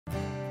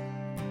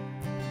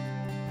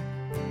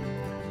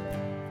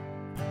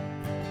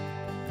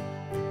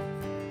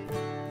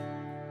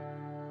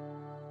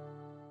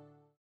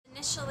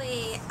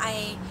Initially,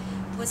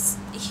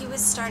 he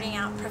was starting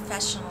out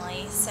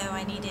professionally, so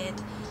I needed,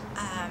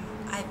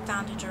 I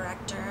found a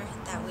director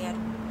that we had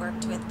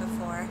worked with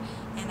before,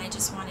 and I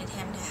just wanted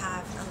him to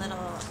have a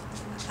little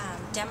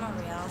demo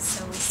reel,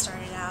 so we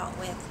started out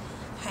with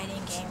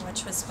Hiding Game,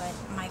 which was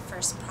my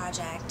first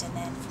project, and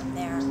then from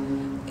there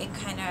it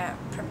kind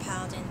of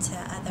propelled into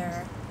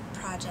other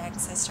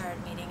projects. I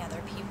started meeting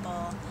other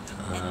people,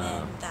 and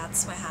then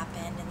that's what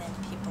happened, and then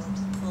people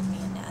pulled me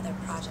into other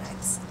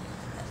projects.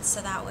 So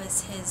that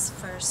was his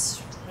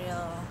first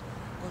real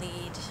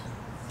lead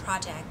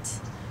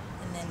project,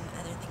 and then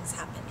other things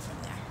happened from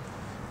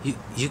there.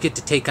 You get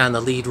to take on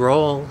the lead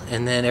role,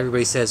 and then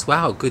everybody says,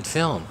 wow, good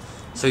film.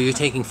 So you're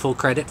taking full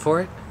credit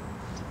for it?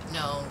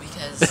 No,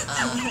 because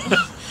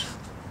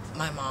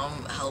my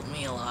mom helped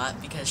me a lot,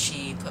 because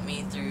she put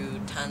me through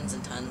tons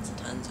and tons and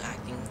tons of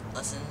acting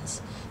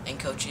lessons and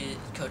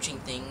coaching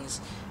things.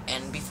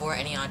 And before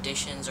any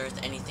auditions or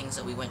any things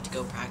that we went to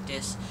go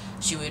practice,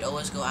 she would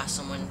always go ask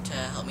someone to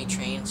help me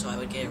train, so I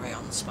would get it right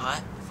on the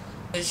spot.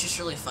 It was just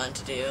really fun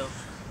to do.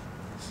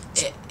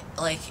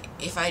 Like,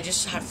 if I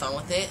just had fun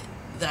with it,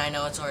 then I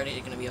know it's already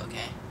going to be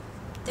okay.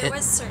 There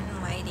was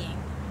certain lighting,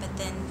 but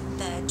then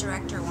the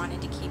director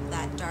wanted to keep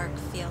that dark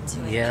feel to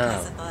it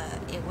because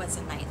of it was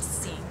a night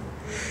scene.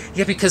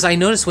 Yeah, because I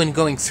noticed when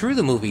going through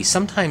the movie,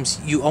 sometimes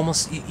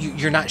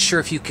you're not sure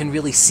if you can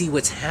really see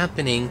what's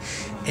happening,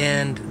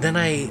 and then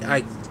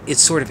it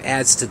sort of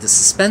adds to the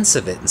suspense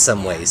of it in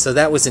some way. So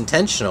that was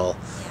intentional.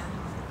 Yeah.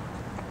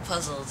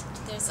 Puzzled.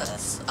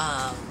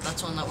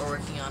 That's one that we're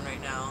working on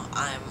right now.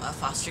 I'm a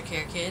foster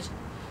care kid,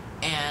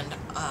 and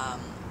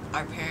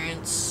our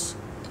parents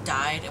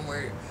died, and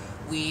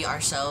we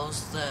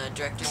ourselves, the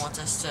director wants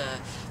us to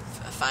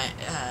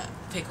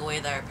pick a way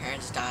that our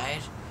parents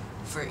died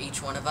for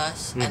each one of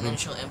us, and then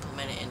she'll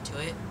implement it into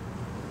it.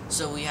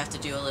 So we have to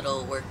do a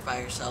little work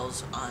by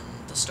ourselves on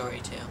the story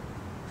too.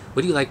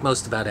 What do you like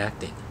most about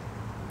acting?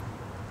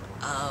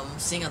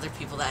 Seeing other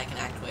people that I can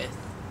act with.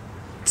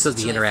 So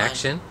the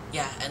interaction?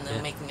 Yeah, and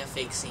then making a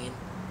fake scene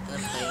and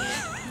then playing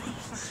it.